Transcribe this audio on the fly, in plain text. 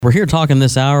We're here talking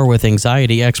this hour with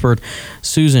anxiety expert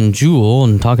Suzanne Jewell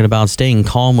and talking about staying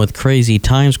calm with crazy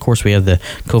times. Of course, we have the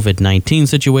COVID-19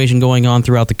 situation going on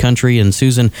throughout the country, and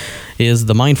Suzanne is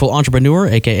the Mindful Entrepreneur,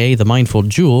 a.k.a. the Mindful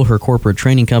Jewel. Her corporate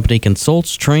training company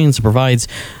consults, trains, and provides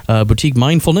boutique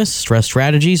mindfulness, stress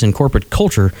strategies, and corporate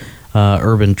culture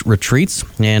urban retreats.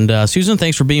 And Suzanne,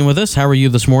 thanks for being with us. How are you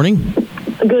this morning?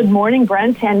 Good morning,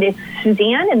 Brent, and it's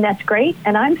Suzanne, and that's great.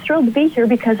 And I'm thrilled to be here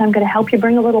because I'm going to help you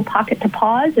bring a little pocket to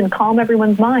pause and calm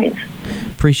everyone's minds.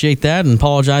 Appreciate that, and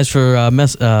apologize for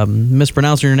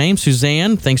mispronouncing your name,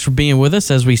 Suzanne. Thanks for being with us,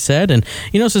 as we said. And,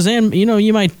 Suzanne,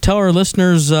 you might tell our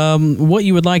listeners what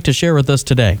you would like to share with us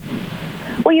today.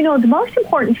 Well, the most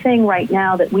important thing right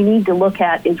now that we need to look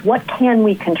at is what can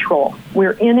we control?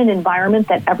 We're in an environment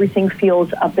that everything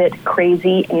feels a bit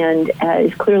crazy and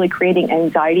is clearly creating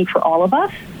anxiety for all of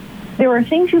us. There are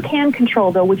things you can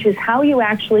control, though, which is how you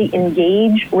actually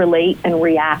engage, relate, and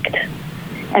react.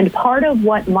 And part of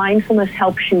what mindfulness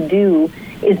helps you do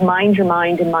is mind your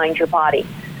mind and mind your body.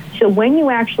 So when you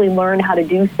actually learn how to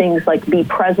do things like be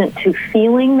present to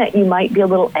feeling that you might be a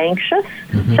little anxious,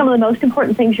 some of the most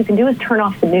important things you can do is turn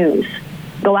off the news,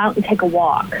 go out and take a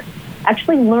walk.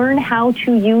 Actually learn how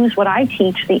to use what I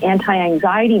teach, the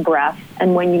anti-anxiety breath,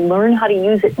 and when you learn how to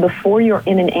use it before you're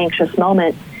in an anxious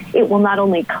moment, it will not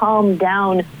only calm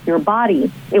down your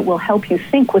body, it will help you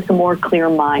think with a more clear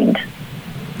mind.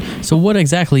 So what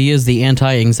exactly is the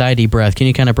anti-anxiety breath? Can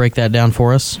you kind of break that down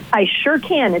for us? I sure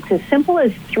can. It's as simple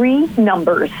as 3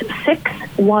 numbers, 6,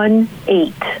 1,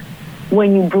 8.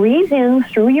 When you breathe in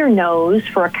through your nose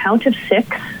for a count of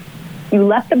 6, you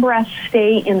let the breath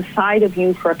stay inside of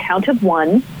you for a count of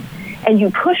 1, and you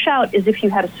push out as if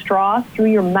you had a straw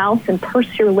through your mouth and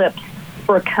purse your lips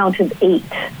for a count of 8.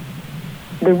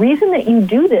 The reason that you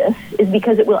do this is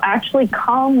because it will actually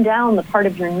calm down the part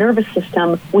of your nervous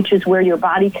system, which is where your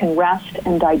body can rest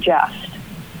and digest.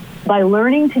 By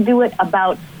learning to do it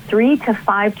about 3 to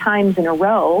 5 times in a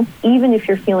row, even if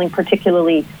you're feeling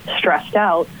particularly stressed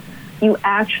out, you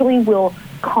actually will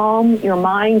calm your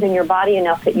mind and your body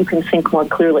enough that you can think more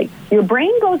clearly. Your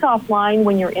brain goes offline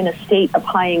when you're in a state of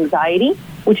high anxiety,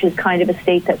 which is kind of a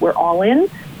state that we're all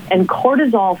in, and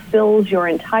cortisol fills your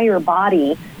entire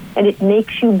body, and it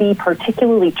makes you be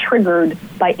particularly triggered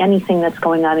by anything that's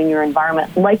going on in your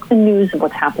environment, like the news of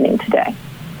what's happening today.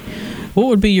 What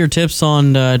would be your tips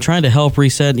on trying to help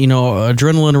reset,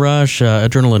 adrenaline rush,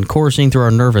 adrenaline coursing through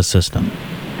our nervous system?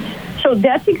 So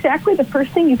that's exactly the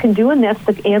first thing you can do, and that's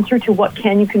the answer to what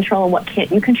can you control and what can't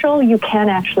you control. You can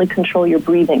actually control your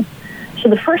breathing. So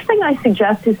the first thing I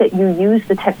suggest is that you use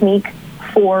the technique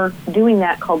for doing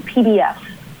that called PBS.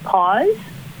 Pause,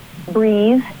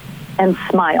 breathe, and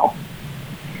smile.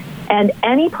 And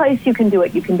any place you can do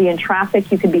it. You can be in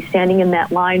traffic, you can be standing in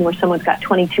that line where someone's got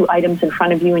 22 items in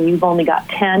front of you and you've only got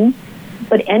 10.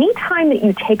 But any time that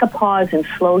you take a pause and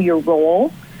slow your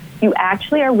roll, you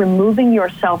actually are removing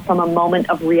yourself from a moment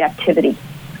of reactivity.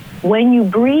 When you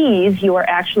breathe, you are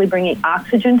actually bringing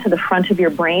oxygen to the front of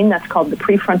your brain. That's called the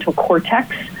prefrontal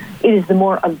cortex. It is the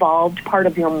more evolved part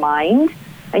of your mind,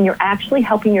 and you're actually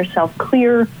helping yourself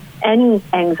clear any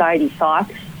anxiety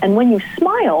thoughts. And when you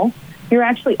smile, you're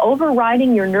actually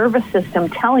overriding your nervous system,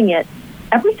 telling it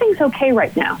everything's okay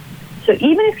right now. So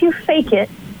even if you fake it,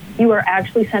 you are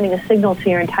actually sending a signal to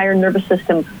your entire nervous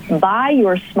system by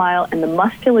your smile and the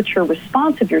musculature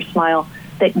response of your smile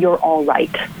that you're all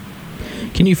right.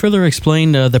 Can you further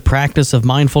explain the practice of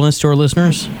mindfulness to our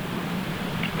listeners?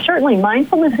 Certainly.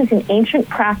 Mindfulness is an ancient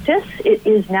practice. It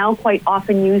is now quite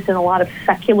often used in a lot of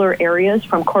secular areas,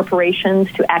 from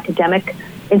corporations to academic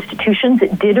institutions.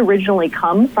 It did originally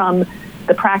come from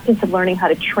the practice of learning how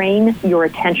to train your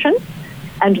attention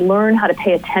and learn how to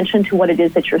pay attention to what it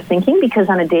is that you're thinking, because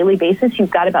on a daily basis,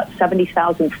 you've got about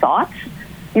 70,000 thoughts.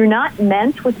 You're not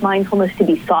meant with mindfulness to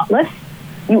be thoughtless.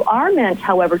 You are meant,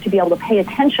 however, to be able to pay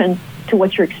attention to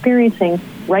what you're experiencing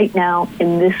right now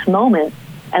in this moment,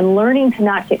 and learning to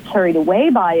not get carried away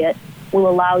by it will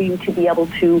allow you to be able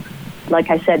to, like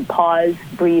I said, pause,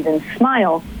 breathe, and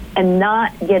smile, and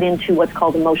not get into what's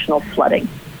called emotional flooding.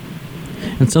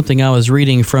 And something I was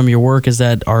reading from your work is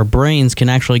that our brains can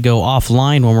actually go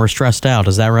offline when we're stressed out.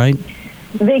 Is that right?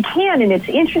 They can, and it's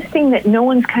interesting that no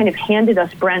one's kind of handed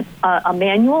us, Brent, a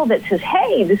manual that says,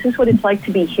 hey, this is what it's like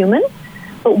to be human.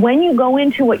 But when you go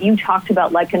into what you talked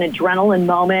about, like an adrenaline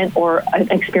moment or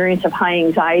an experience of high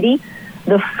anxiety,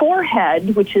 the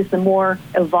forehead, which is the more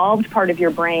evolved part of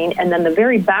your brain, and then the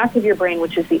very back of your brain,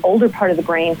 which is the older part of the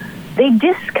brain, they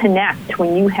disconnect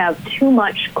when you have too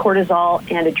much cortisol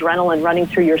and adrenaline running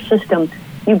through your system.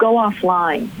 You go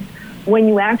offline. when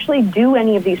you actually do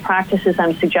any of these practices,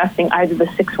 I'm suggesting either the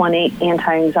 618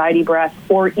 anti-anxiety breath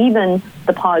or even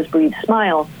the pause, breathe,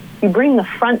 smile, you bring the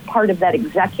front part of that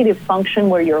executive function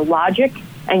where your logic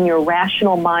and your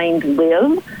rational mind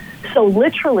live. So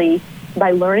literally,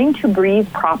 by learning to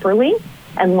breathe properly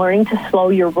and learning to slow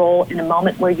your roll in a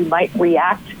moment where you might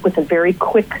react with a very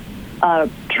quick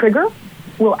trigger,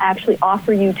 will actually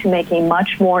offer you to make a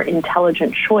much more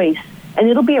intelligent choice, and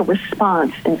it'll be a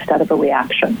response instead of a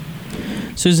reaction.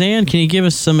 Suzanne, can you give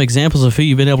us some examples of who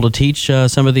you've been able to teach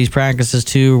some of these practices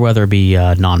to, whether it be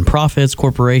nonprofits,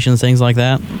 corporations, things like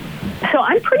that? So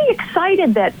I'm pretty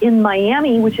excited that in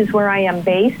Miami, which is where I am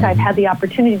based, I've had the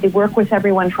opportunity to work with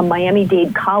everyone from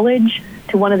Miami-Dade College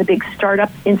to one of the big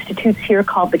startup institutes here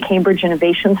called the Cambridge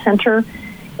Innovation Center.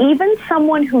 Even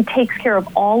someone who takes care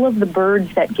of all of the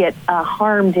birds that get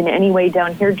harmed in any way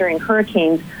down here during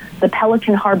hurricanes, the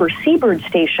Pelican Harbor Seabird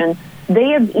Station, they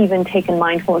have even taken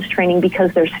mindfulness training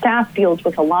because their staff deals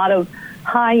with a lot of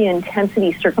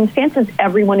high-intensity circumstances.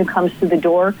 Everyone who comes through the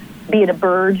door, be it a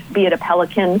bird, be it a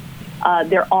pelican,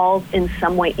 they're all in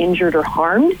some way injured or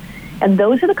harmed. And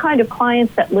those are the kind of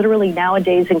clients that literally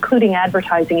nowadays, including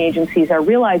advertising agencies, are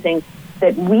realizing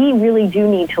that we really do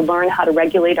need to learn how to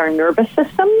regulate our nervous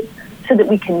systems so that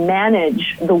we can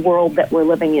manage the world that we're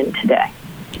living in today.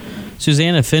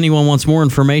 Suzanne, if anyone wants more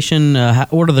information,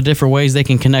 what are the different ways they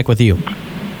can connect with you?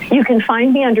 You can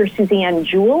find me under Suzanne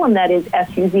Jewell, and that is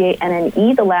Suzanne.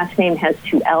 The last name has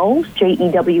two L's,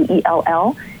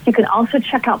 Jewell. You can also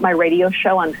check out my radio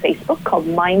show on Facebook called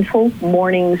Mindful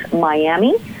Mornings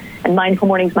Miami. And Mindful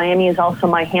Mornings Miami is also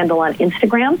my handle on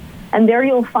Instagram. And there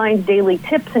you'll find daily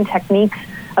tips and techniques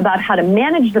about how to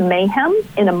manage the mayhem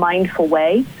in a mindful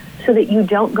way so that you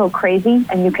don't go crazy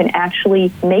and you can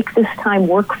actually make this time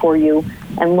work for you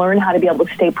and learn how to be able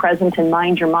to stay present and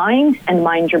mind your mind and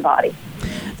mind your body.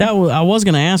 I was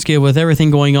going to ask you, with everything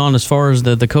going on as far as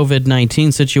the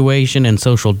COVID-19 situation and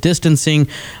social distancing,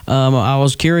 I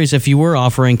was curious if you were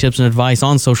offering tips and advice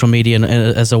on social media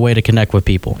as a way to connect with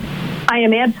people. I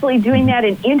am absolutely doing that,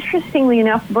 and interestingly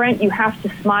enough, Brent, you have to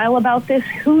smile about this.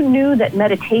 Who knew that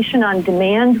meditation on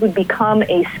demand would become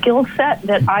a skill set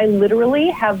that I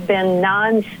literally have been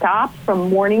nonstop from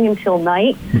morning until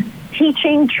night,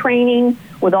 teaching, training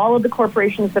with all of the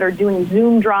corporations that are doing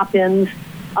Zoom drop-ins.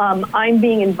 I'm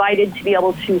being invited to be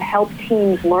able to help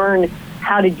teams learn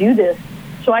how to do this.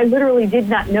 So I literally did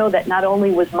not know that not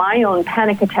only was my own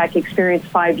panic attack experience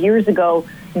 5 years ago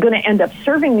going to end up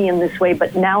serving me in this way,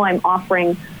 but now I'm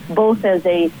offering both as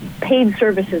a paid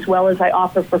service as well as I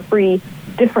offer for free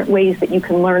different ways that you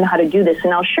can learn how to do this.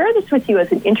 And I'll share this with you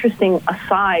as an interesting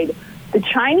aside. The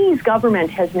Chinese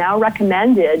government has now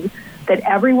recommended that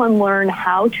everyone learn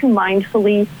how to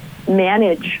mindfully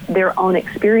manage their own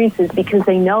experiences because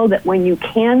they know that when you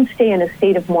can stay in a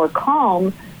state of more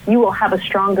calm, you will have a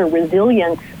stronger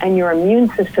resilience and your immune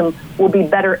system will be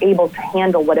better able to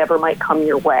handle whatever might come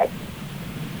your way.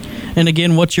 And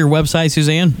again, what's your website,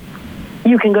 Suzanne?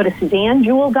 You can go to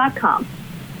SuzanneJewell.com.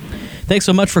 Thanks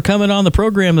so much for coming on the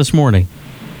program this morning.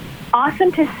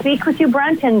 Awesome to speak with you,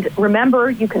 Brent. And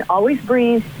remember, you can always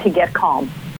breathe to get calm.